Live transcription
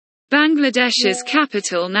Bangladesh's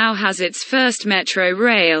capital now has its first metro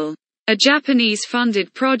rail, a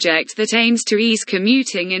Japanese-funded project that aims to ease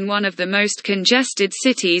commuting in one of the most congested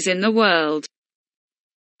cities in the world.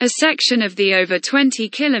 A section of the over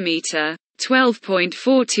 20-kilometer,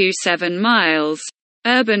 12.427 miles,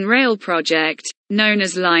 urban rail project, known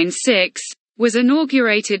as Line 6, was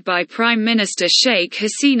inaugurated by Prime Minister Sheikh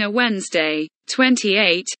Hasina Wednesday,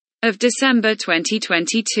 28, of December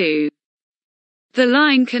 2022. The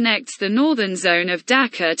line connects the northern zone of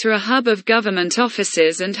Dhaka to a hub of government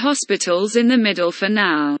offices and hospitals in the middle for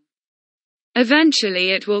now. Eventually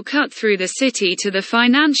it will cut through the city to the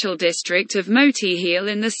financial district of Motijheel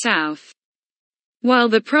in the south. While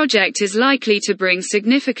the project is likely to bring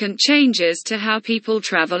significant changes to how people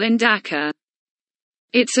travel in Dhaka,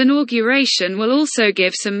 its inauguration will also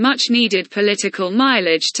give some much-needed political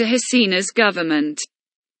mileage to Hasina's government.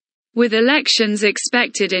 With elections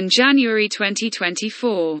expected in January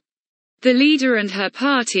 2024. The leader and her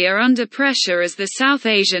party are under pressure as the South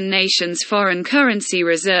Asian nation's foreign currency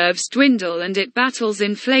reserves dwindle and it battles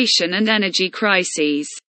inflation and energy crises.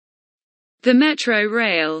 The metro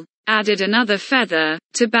rail added another feather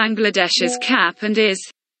to Bangladesh's cap and is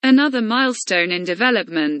another milestone in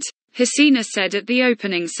development, Hasina said at the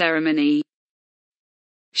opening ceremony.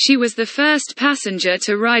 She was the first passenger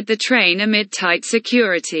to ride the train amid tight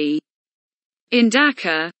security. In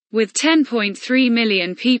Dhaka, with 10.3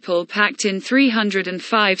 million people packed in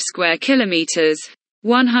 305 square kilometers,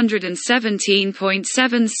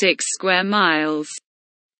 117.76 square miles.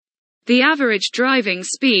 The average driving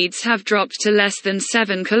speeds have dropped to less than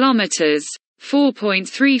 7 kilometers,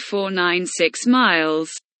 4.3496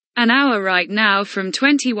 miles, an hour right now from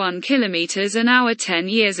 21 kilometers an hour 10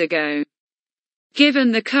 years ago.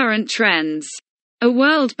 Given the current trends, a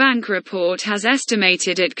World Bank report has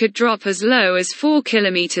estimated it could drop as low as 4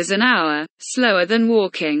 kilometers an hour, slower than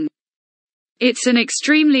walking. It's an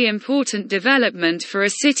extremely important development for a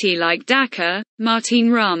city like Dhaka,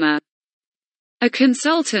 Martin Rama, a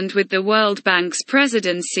consultant with the World Bank's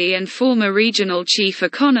presidency and former regional chief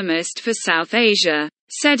economist for South Asia,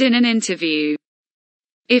 said in an interview.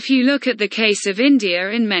 If you look at the case of India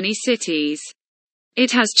in many cities, it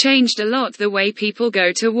has changed a lot the way people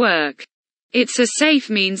go to work. It's a safe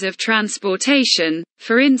means of transportation,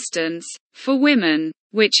 for instance, for women,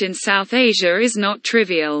 which in South Asia is not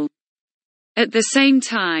trivial. At the same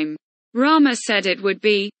time, Rama said it would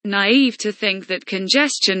be naive to think that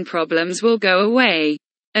congestion problems will go away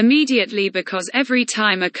immediately because every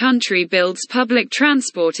time a country builds public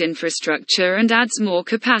transport infrastructure and adds more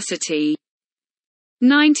capacity,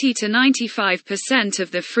 90 to 95% of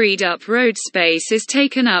the freed-up road space is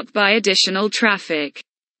taken up by additional traffic.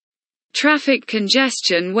 Traffic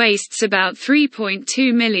congestion wastes about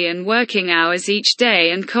 3.2 million working hours each day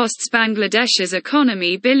and costs Bangladesh's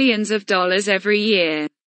economy billions of dollars every year.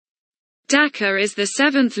 Dhaka is the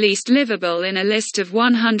seventh least livable in a list of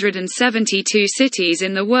 172 cities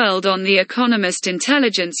in the world on the Economist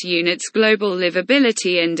Intelligence Unit's Global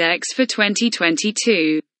Livability Index for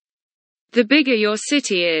 2022. The bigger your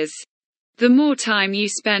city is, the more time you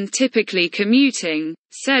spend typically commuting,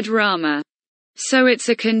 said Rama. So it's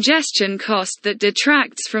a congestion cost that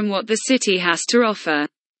detracts from what the city has to offer.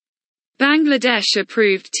 Bangladesh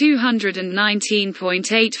approved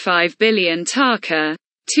 $219.85 billion Dhaka,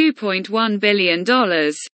 $2.1 billion,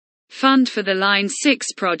 fund for the Line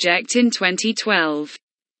 6 project in 2012.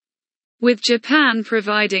 With Japan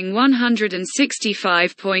providing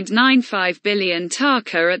 $165.95 billion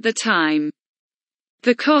Dhaka at the time.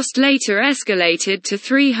 The cost later escalated to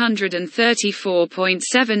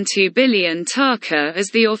 $334.72 billion Dhaka as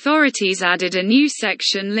the authorities added a new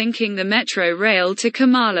section linking the metro rail to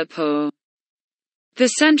Kamalapur, the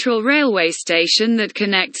central railway station that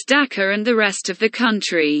connects Dhaka and the rest of the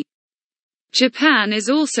country. Japan is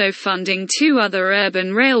also funding 2 other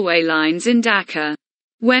urban railway lines in Dhaka.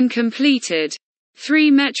 When completed,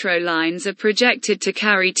 3 metro lines are projected to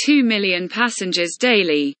carry 2 million passengers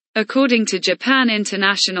daily, according to Japan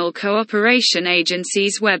International Cooperation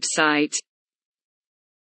Agency's website.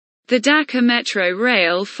 The Dhaka Metro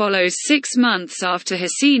Rail follows 6 months after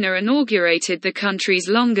Hasina inaugurated the country's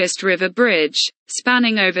longest river bridge,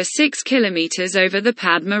 spanning over 6 kilometers over the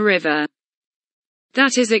Padma River.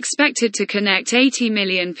 That is expected to connect 80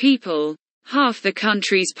 million people, half the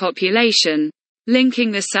country's population,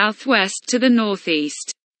 linking the southwest to the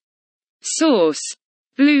northeast. Source: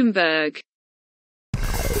 Bloomberg.